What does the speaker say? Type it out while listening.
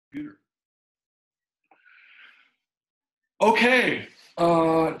Computer. Okay,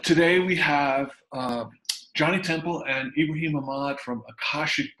 today we have Johnny Temple and Ibrahim Ahmad from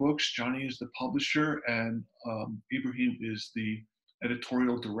Akashic Books. Johnny is the publisher and Ibrahim is the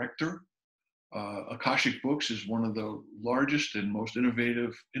editorial director. Akashic Books is one of the largest and most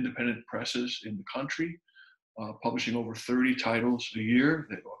innovative independent presses in the country, publishing over 30 titles a year.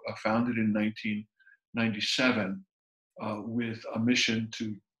 They were founded in 1997 with a mission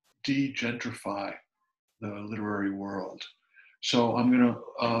to de-gentrify the literary world. So I'm going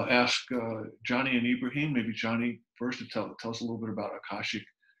to ask Johnny and Ibrahim, maybe Johnny first, to tell us a little bit about Akashic,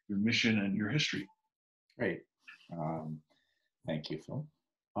 your mission and your history. Great. Thank you, Phil.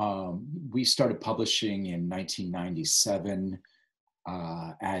 We started publishing in 1997.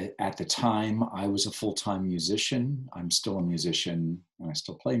 At the time, I was a full-time musician. I'm still a musician, and I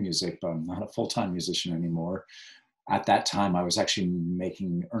still play music, but I'm not a full-time musician anymore. At that time, I was actually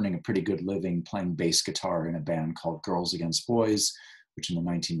earning a pretty good living playing bass guitar in a band called Girls Against Boys, which in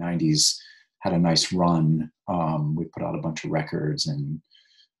the 1990s had a nice run. We put out a bunch of records and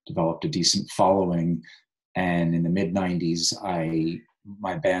developed a decent following. And in the mid-90s,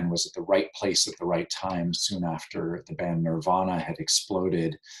 my band was at the right place at the right time soon after the band Nirvana had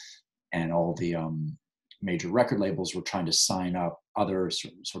exploded, and all the major record labels were trying to sign up other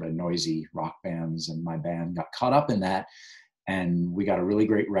sort of noisy rock bands, and my band got caught up in that, and we got a really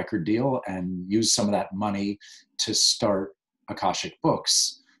great record deal and used some of that money to start Akashic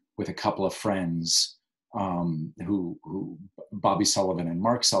Books with a couple of friends who Bobby Sullivan and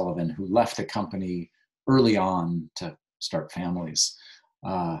Mark Sullivan, who left the company early on to start families.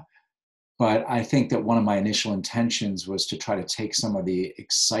 But I think that one of my initial intentions was to try to take some of the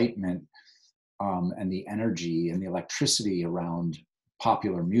excitement and the energy and the electricity around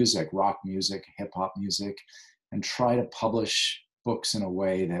popular music, rock music, hip hop music, and try to publish books in a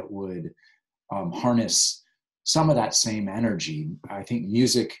way that would harness some of that same energy. I think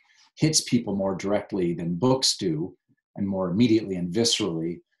music hits people more directly than books do, and more immediately and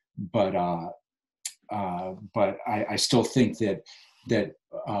viscerally. But I still think that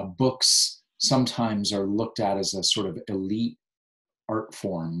books sometimes are looked at as a sort of elite art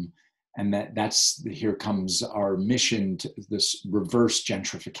form, and here comes our mission to this reverse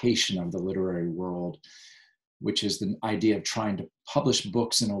gentrification of the literary world, which is the idea of trying to publish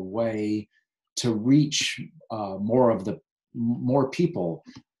books in a way to reach more people.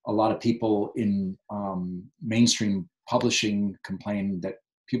 A lot of people in mainstream publishing complain that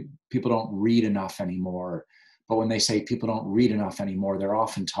people don't read enough anymore. But when they say people don't read enough anymore, they're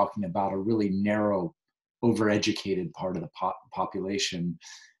often talking about a really narrow, overeducated part of the population.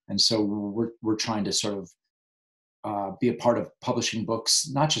 And so we're trying to sort of be a part of publishing books,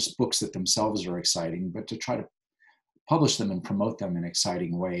 not just books that themselves are exciting, but to try to publish them and promote them in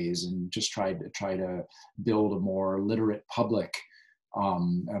exciting ways, and just try to build a more literate public, a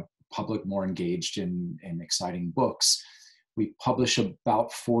public more engaged in exciting books. We publish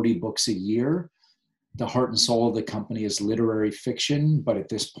about 40 books a year. The heart and soul of the company is literary fiction, but at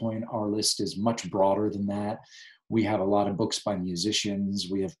this point, our list is much broader than that. We have a lot of books by musicians.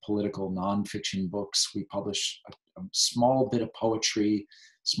 We have political nonfiction books. We publish a small bit of poetry,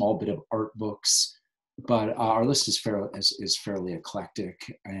 small bit of art books, but our list is fairly eclectic,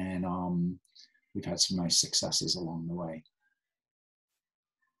 and we've had some nice successes along the way.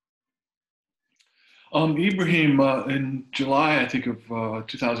 Ibrahim, in July, I think, of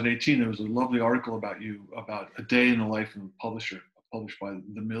 2018, there was a lovely article about you, about a day in the life of a publisher, published by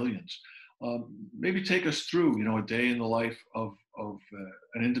The Millions. Maybe take us through, a day in the life of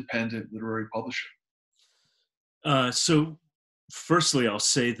an independent literary publisher. So firstly, I'll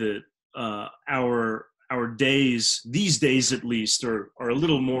say that our days, these days at least, are a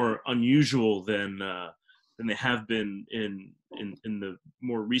little more unusual than they have been in the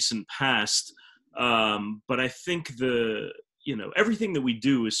more recent past. But I think everything that we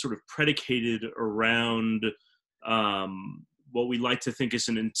do is sort of predicated around what we like to think is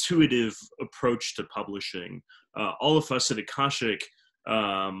an intuitive approach to publishing. All of us at Akashic,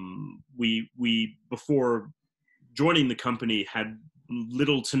 we before joining the company had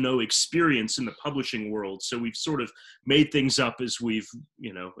little to no experience in the publishing world, so we've sort of made things up as we've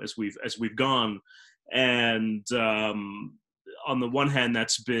gone. And on the one hand,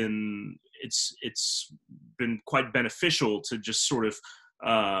 it's been quite beneficial to just sort of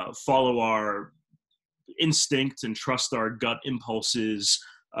follow our instinct and trust our gut impulses.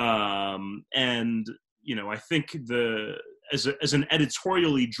 And I think as an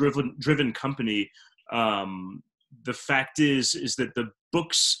editorially driven company, the fact is that the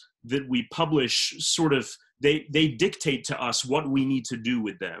books that we publish sort of they dictate to us what we need to do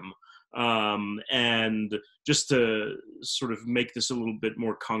with them. And just to sort of make this a little bit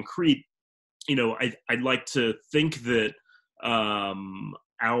more concrete, I'd like to think that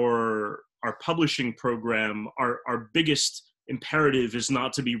our publishing program, our biggest imperative is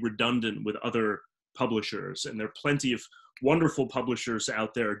not to be redundant with other publishers, and there are plenty of wonderful publishers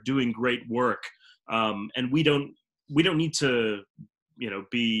out there doing great work, and we don't need to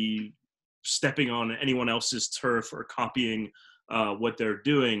be stepping on anyone else's turf or copying what they're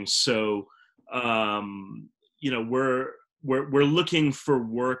doing. So we're looking for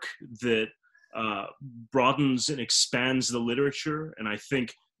work that broadens and expands the literature, and I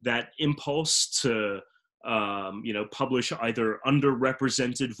think that impulse to publish either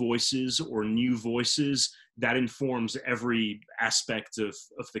underrepresented voices or new voices, that informs every aspect of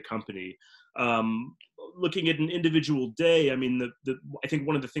the company. Looking at an individual day, I mean, I think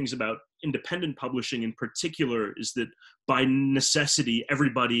one of the things about independent publishing in particular is that by necessity,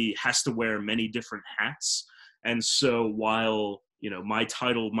 everybody has to wear many different hats. And so while, my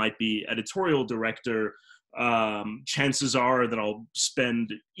title might be editorial director, chances are that I'll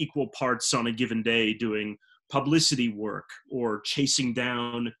spend equal parts on a given day doing publicity work or chasing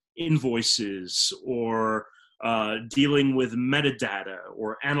down invoices or dealing with metadata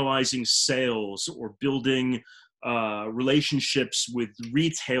or analyzing sales or building relationships with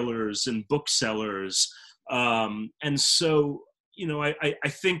retailers and booksellers. And so, I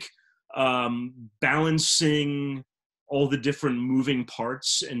think balancing all the different moving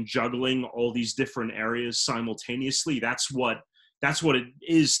parts and juggling all these different areas simultaneously, that's what it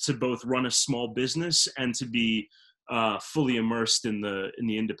is to both run a small business and to be fully immersed in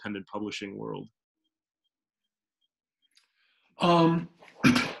the independent publishing world.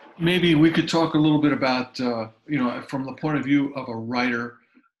 Maybe we could talk a little bit about, from the point of view of a writer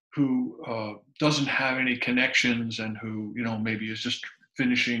who doesn't have any connections and who, maybe is just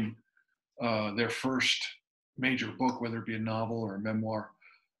finishing their first major book, whether it be a novel or a memoir.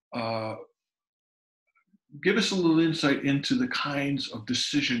 Give us a little insight into the kinds of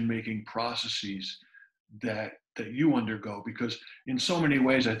decision-making processes that you undergo, because in so many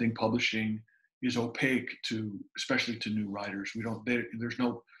ways, I think publishing is opaque to, especially to new writers. There's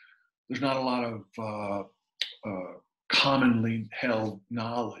not a lot of commonly held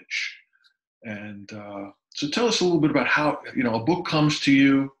knowledge. And so tell us a little bit about how, a book comes to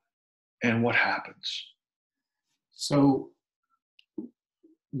you and what happens. So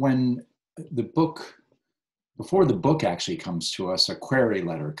when before the book actually comes to us, a query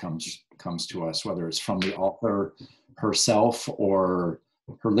letter comes to us, whether it's from the author herself or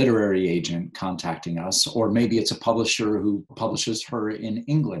her literary agent contacting us, or maybe it's a publisher who publishes her in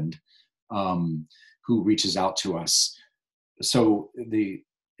England, who reaches out to us. So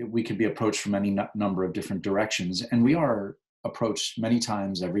we could be approached from any number of different directions, and we are approached many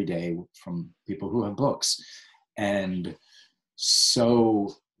times every day from people who have books. And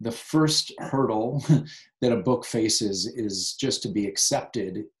so the first hurdle that a book faces is just to be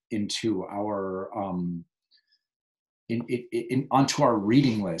accepted into our onto our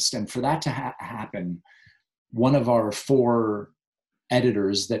reading list. And for that to happen, one of our 4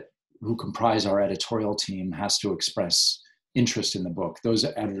 editors who comprise our editorial team has to express interest in the book. Those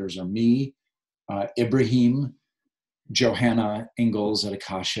editors are me, Ibrahim, Johanna Ingalls at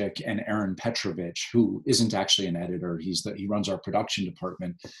Akashic, and Aaron Petrovich, who isn't actually an editor. He runs our production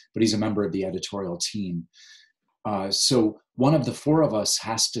department, but he's a member of the editorial team. So one of the 4 of us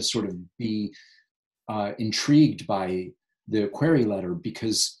has to sort of be intrigued by the query letter,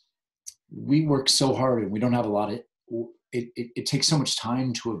 because we work so hard and we don't have a lot of, it takes so much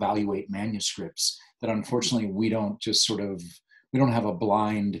time to evaluate manuscripts that unfortunately we don't have a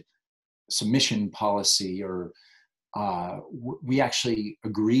blind submission policy, or we actually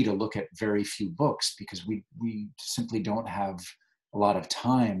agree to look at very few books because we simply don't have a lot of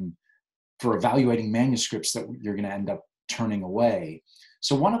time for evaluating manuscripts that you're going to end up turning away.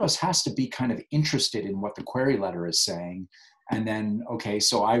 So one of us has to be kind of interested in what the query letter is saying. And then, okay,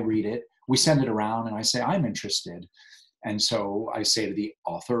 so I read it, we send it around and I say, I'm interested. And so I say to the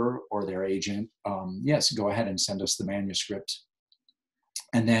author or their agent, yes, go ahead and send us the manuscript.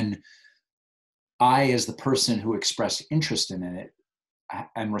 And then I, as the person who expressed interest in it,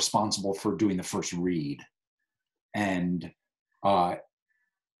 am responsible for doing the first read. And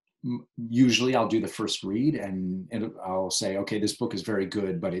usually I'll do the first read and I'll say, okay, this book is very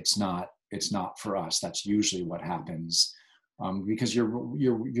good, but it's not for us. That's usually what happens, because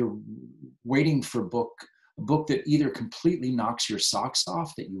you're waiting for a book that either completely knocks your socks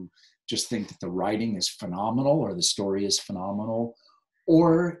off, that you just think that the writing is phenomenal or the story is phenomenal,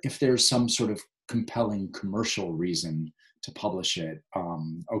 or if there's some sort of compelling commercial reason to publish it.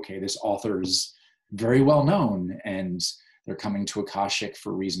 Okay, this author's very well known and they're coming to Akashic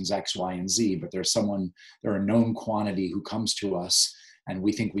for reasons X, Y, and Z, but they're a known quantity who comes to us and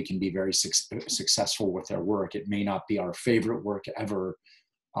we think we can be very successful with their work. It may not be our favorite work ever,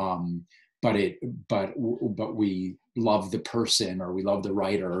 but we love the person or we love the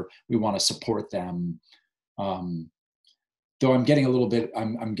writer. We want to support them. Though I'm getting a little bit,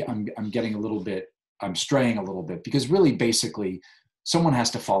 I'm straying a little bit, because really basically someone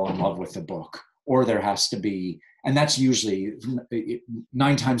has to fall in love with the book, or there has to be, and that's usually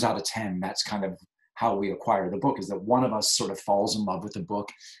 9 times out of 10, that's kind of how we acquire the book, is that one of us sort of falls in love with the book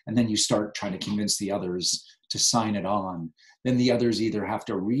and then you start trying to convince the others to sign it on. Then the others either have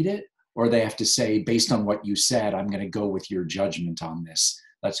to read it or they have to say, based on what you said, I'm going to go with your judgment on this.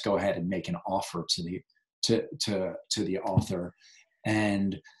 Let's go ahead and make an offer to the author.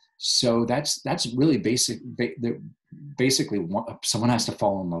 And so that's really basically someone has to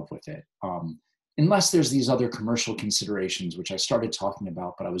fall in love with it. Unless there's these other commercial considerations, which I started talking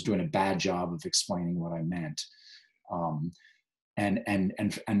about, but I was doing a bad job of explaining what I meant. And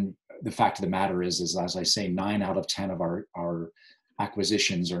the fact of the matter is, as I say, 9 out of 10 of our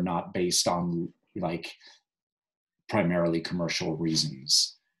acquisitions are not based on like primarily commercial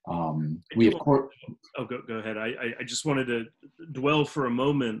reasons. We of course. Oh, go ahead. I just wanted to dwell for a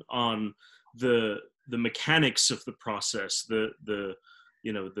moment on the mechanics of the process, the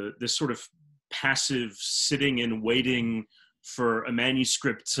sort of passive sitting and waiting for a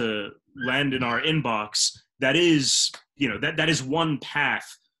manuscript to land in our inbox. That is, that is one path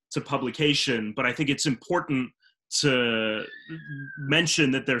to publication, but I think it's important to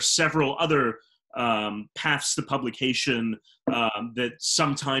mention that there's several other paths to publication that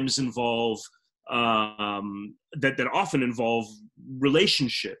sometimes involve that often involve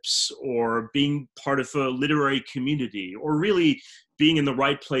relationships, or being part of a literary community, or really being in the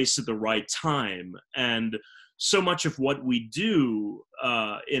right place at the right time. And so much of what we do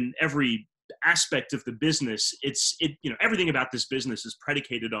in every aspect of the business, everything about this business is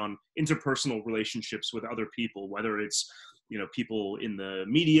predicated on interpersonal relationships with other people, whether it's people in the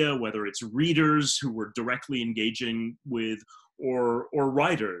media, whether it's readers who we're directly engaging with, or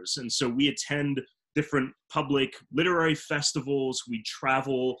writers. And so we attend different public literary festivals. We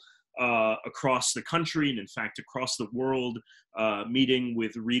travel across the country, and in fact across the world, meeting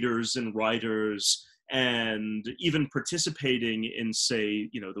with readers and writers, and even participating in, say,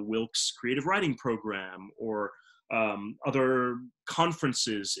 the Wilkes Creative Writing Program, or other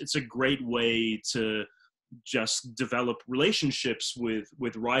conferences. It's a great way to just develop relationships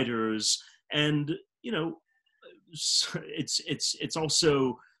with writers. And it's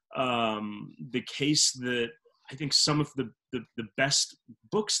also the case that I think some of the best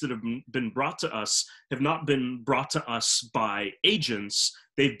books that have been brought to us have not been brought to us by agents.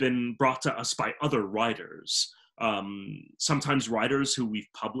 They've been brought to us by other writers. Sometimes writers who we've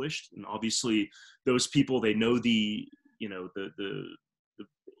published, and obviously those people, they know the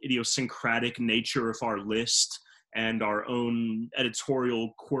idiosyncratic nature of our list and our own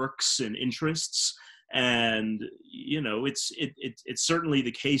editorial quirks and interests. And it's certainly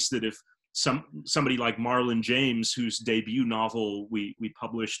the case that if somebody like Marlon James, whose debut novel we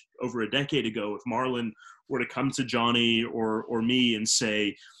published over a decade ago, if Marlon were to come to Johnny or me and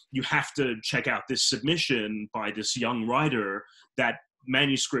say, you have to check out this submission by this young writer, that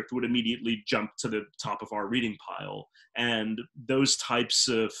manuscript would immediately jump to the top of our reading pile. And those types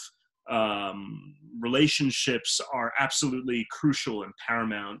of relationships are absolutely crucial and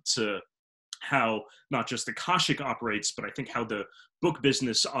paramount to how not just Akashic operates, but I think how the book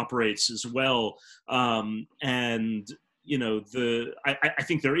business operates as well. I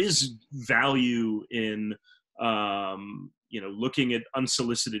think there is value in looking at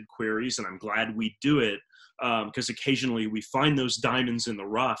unsolicited queries, and I'm glad we do it, because occasionally we find those diamonds in the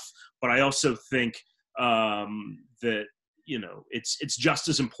rough. But I also think that it's just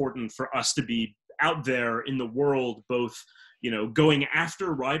as important for us to be out there in the world, both going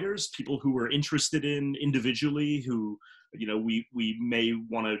after writers, people who we're interested in individually, who we may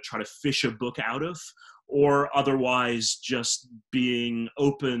want to try to fish a book out of, or otherwise just being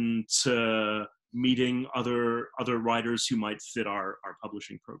open to meeting other writers who might fit our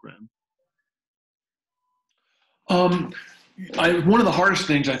publishing program. One of the hardest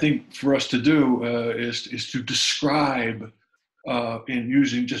things I think for us to do is to describe in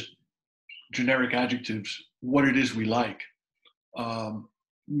using just generic adjectives what it is we like.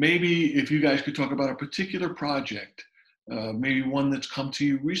 Maybe if you guys could talk about a particular project, maybe one that's come to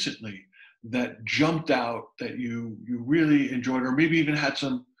you recently that jumped out, that you really enjoyed, or maybe even had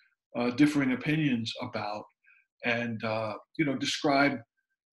some differing opinions about, and describe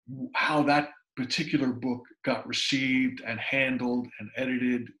how that particular book got received and handled and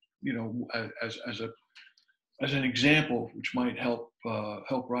edited, as an example, which might help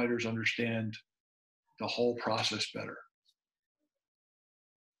writers understand the whole process better.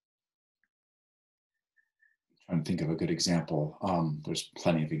 Trying to think of a good example. There's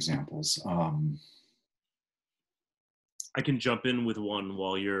plenty of examples. I can jump in with one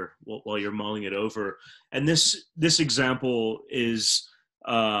while you're mulling it over. And this example is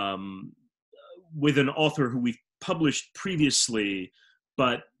with an author who we've published previously,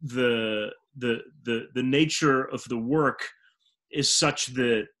 but the nature of the work is such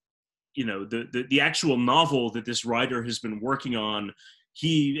that, the actual novel that this writer has been working on,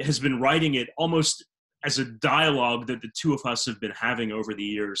 he has been writing it almost as a dialogue that the two of us have been having over the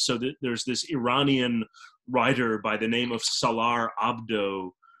years. So that there's this Iranian writer by the name of Salar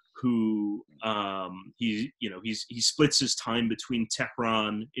Abdo, who he splits his time between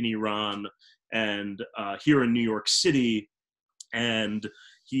Tehran in Iran and here in New York City, and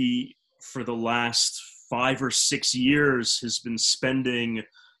he, for the last 5 or 6 years, has been spending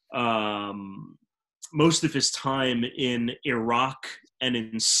most of his time in Iraq and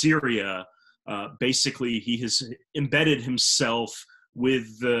in Syria. Basically, he has embedded himself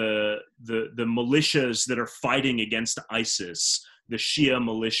with the militias that are fighting against ISIS, the Shia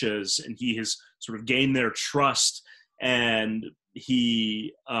militias, and he has sort of gained their trust. And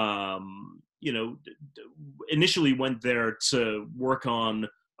he, initially went there to work on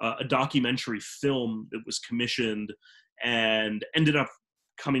a documentary film that was commissioned, and ended up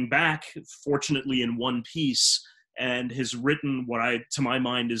coming back, fortunately, in one piece, and has written what to my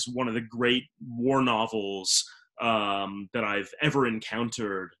mind, is one of the great war novels that I've ever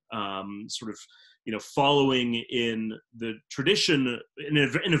encountered. Following in the tradition,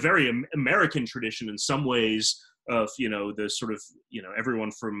 in a very American tradition in some ways, of the sort of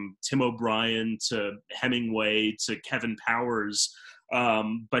everyone from Tim O'Brien to Hemingway to Kevin Powers,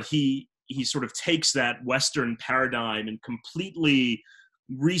 but he sort of takes that Western paradigm and completely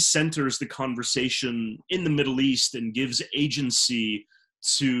recenters the conversation in the Middle East and gives agency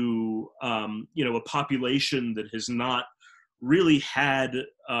to a population that has not really had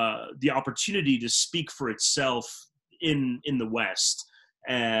the opportunity to speak for itself in the West.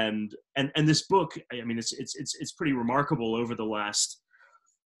 And this book, I mean, it's pretty remarkable. Over the last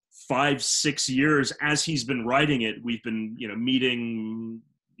 5-6 years, as he's been writing it, we've been meeting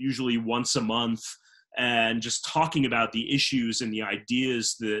usually once a month, and just talking about the issues and the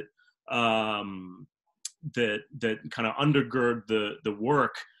ideas that that kind of undergird the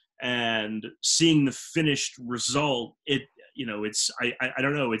work, and seeing the finished result. It's I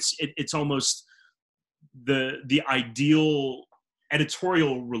don't know, it's almost the ideal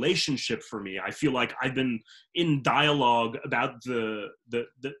editorial relationship for me. I feel like I've been in dialogue about the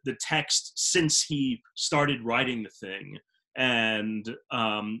text since he started writing the thing. And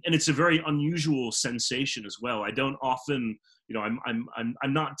it's a very unusual sensation as well. I don't often, I'm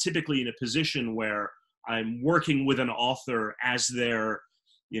not typically in a position where I'm working with an author as they're,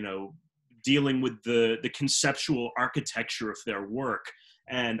 dealing with the conceptual architecture of their work.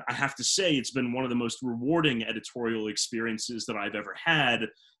 And I have to say, it's been one of the most rewarding editorial experiences that I've ever had,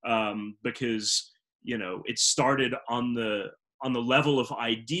 because, it started on the level of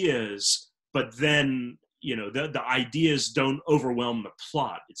ideas, but then, the ideas don't overwhelm the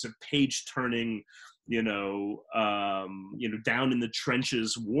plot. It's a page-turning, down in the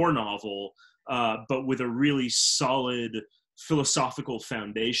trenches war novel, but with a really solid philosophical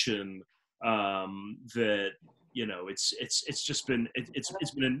foundation that it's just been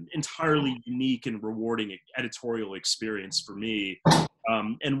it's been an entirely unique and rewarding editorial experience for me,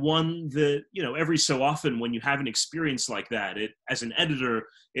 and one that every so often when you have an experience like that, it, as an editor,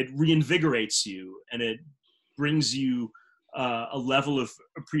 it reinvigorates you, and it brings you a level of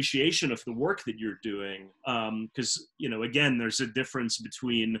appreciation of the work that you're doing, because again, there's a difference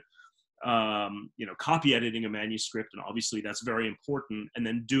between copy editing a manuscript, and obviously that's very important, and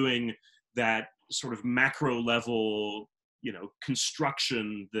then doing that sort of macro level,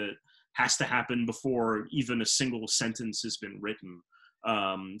 construction that has to happen before even a single sentence has been written.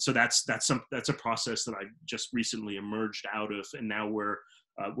 So that's a process that I just recently emerged out of, and now we're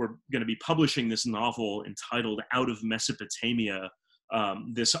going to be publishing this novel entitled Out of Mesopotamia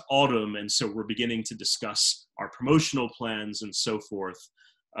this autumn, and so we're beginning to discuss our promotional plans and so forth,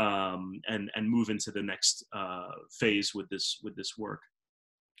 and move into the next phase with this work.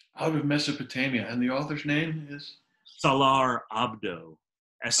 Out of Mesopotamia, and the author's name is Salar Abdo,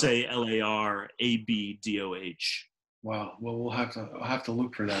 Salar Abdoh. Wow. Well, I'll have to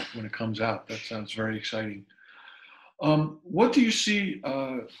look for that when it comes out. That sounds very exciting. What do you see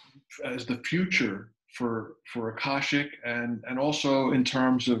as the future for Akashic, and also in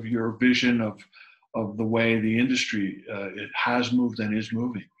terms of your vision of the way the industry it has moved and is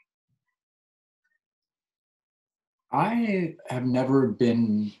moving? I have never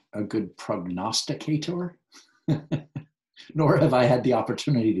been a good prognosticator, nor have I had the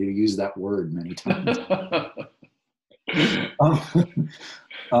opportunity to use that word many times. um,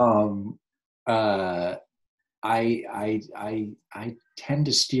 um, uh, I tend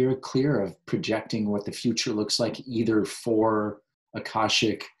to steer clear of projecting what the future looks like, either for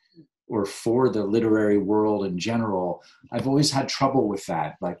Akashic or for the literary world in general. I've always had trouble with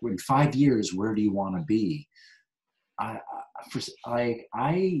that. Like, in 5 years, where do you want to be? I,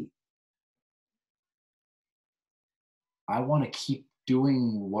 I want to keep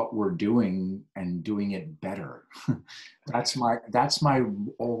doing what we're doing and doing it better. That's my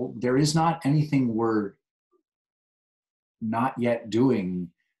there is not anything we're not yet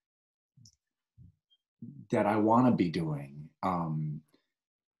doing that I want to be doing.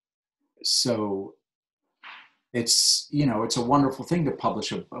 So it's, it's a wonderful thing to publish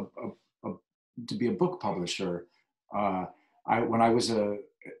to be a book publisher. When I was a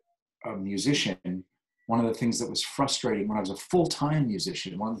musician, one of the things that was frustrating when I was a full-time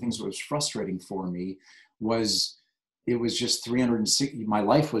musician, one of the things that was frustrating for me was it was just 360, my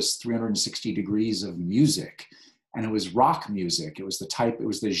life was 360 degrees of music, and it was rock music. It was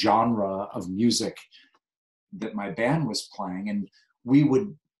the genre of music that my band was playing. And we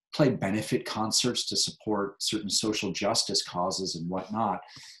would play benefit concerts to support certain social justice causes and whatnot.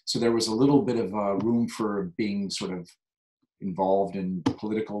 So there was a little bit of room for being sort of involved in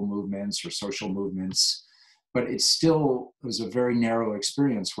political movements or social movements, but it was a very narrow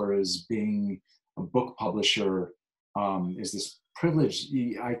experience. Whereas being a book publisher is this privilege.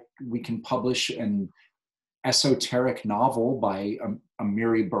 We can publish an esoteric novel by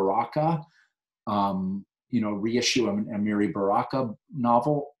Amiri Baraka, reissue a Amiri Baraka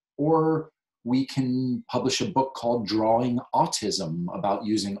novel, or we can publish a book called Drawing Autism, about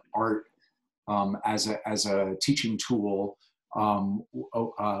using art as a teaching tool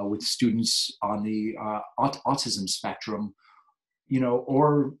with students on the autism spectrum,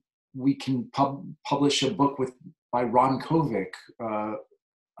 or we can publish a book by Ron Kovic, a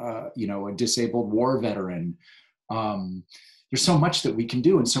disabled war veteran. There's so much that we can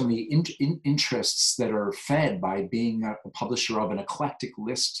do, and so many interests that are fed by being a publisher of an eclectic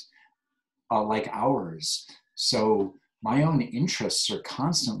list like ours. So my own interests are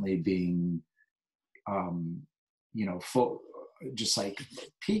constantly being, just like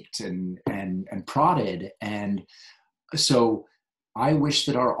piqued and prodded. And so I wish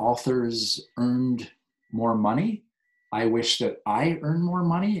that our authors earned more money. I wish that I earned more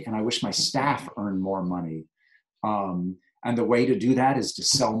money, and I wish my staff earned more money. And the way to do that is to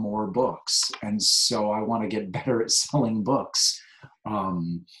sell more books. And so I want to get better at selling books.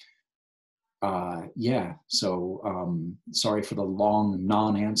 Sorry for the long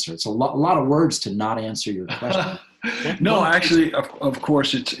non-answer. It's a lot of words to not answer your question. No, actually, of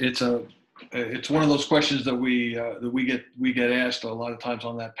course, it's one of those questions that we get asked a lot of times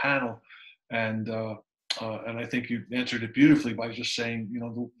on that panel, and I think you answered it beautifully by just saying,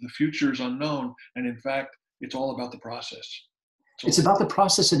 the future is unknown, and in fact, it's all about the process. It's about the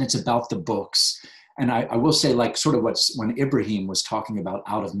process, and it's about the books. And I will say, like, sort of when Ibrahim was talking about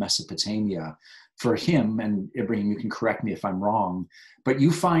Out of Mesopotamia, for him, and Ibrahim, you can correct me if I'm wrong, but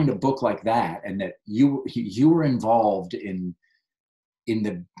you find a book like that, and that you were involved in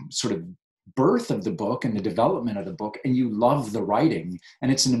the sort of birth of the book and the development of the book, and you love the writing,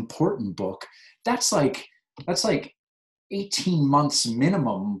 and it's an important book. That's like 18 months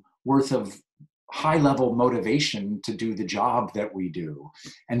minimum worth of high-level motivation to do the job that we do.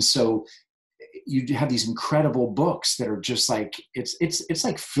 And so you have these incredible books that are just like, it's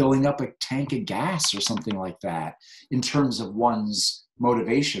like filling up a tank of gas or something like that, in terms of one's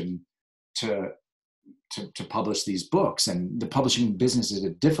motivation to publish these books. And the publishing business is a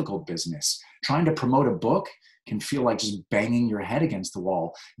difficult business. Trying to promote a book can feel like just banging your head against the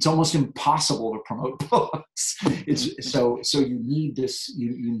wall. It's almost impossible to promote books. So you need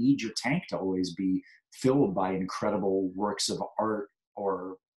you need your tank to always be filled by incredible works of art,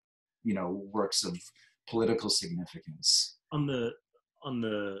 or works of political significance. On the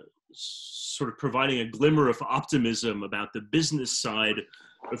sort of providing a glimmer of optimism about the business side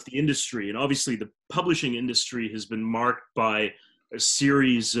of the industry, and obviously the publishing industry has been marked by a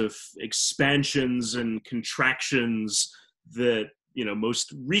series of expansions and contractions that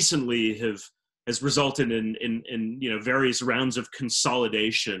most recently have has resulted in you know, various rounds of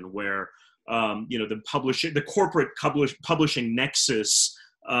consolidation where you know, the corporate publishing nexus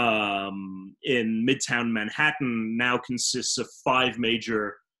in Midtown Manhattan now consists of 5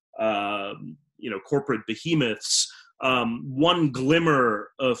 major you know, corporate behemoths. One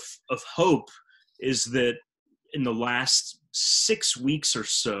glimmer of hope is that in the last 6 weeks or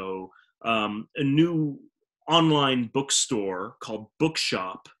so, a new online bookstore called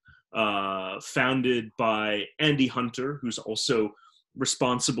Bookshop, founded by Andy Hunter, who's also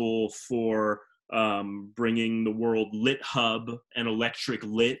responsible for bringing the world Lit Hub and Electric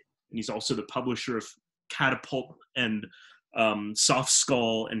Lit. And he's also the publisher of Catapult and Soft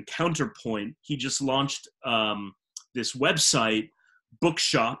Skull and Counterpoint. He just launched this website,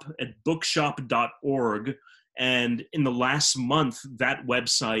 Bookshop, at bookshop.org. And in the last month, that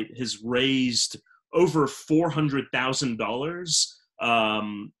website has raised over $400,000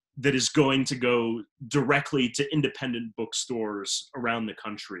 that is going to go directly to independent bookstores around the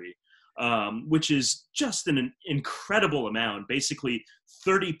country, which is just an incredible amount. Basically,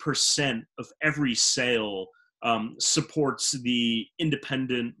 30% of every sale supports the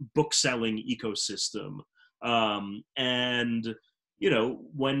independent bookselling ecosystem. And, you know,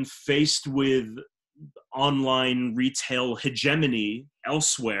 when faced with online retail hegemony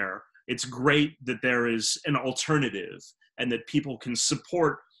elsewhere, it's great that there is an alternative and that people can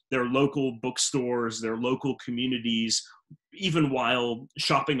support their local bookstores, their local communities, even while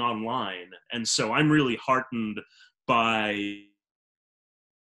shopping online. And so I'm really heartened by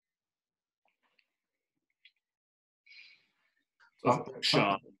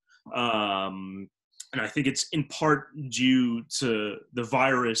Bookshop. And I think it's in part due to the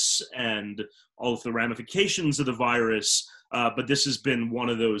virus and all of the ramifications of the virus, but this has been one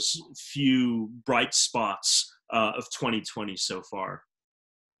of those few bright spots of 2020 so far.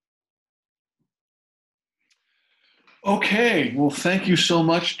 Okay, well, thank you so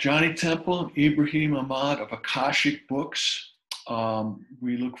much, Johnny Temple, Ibrahim Ahmad of Akashic Books.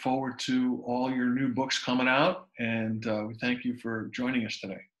 We look forward to all your new books coming out, and we thank you for joining us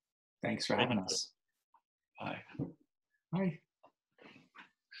today. Thanks for having us. Bye. Bye.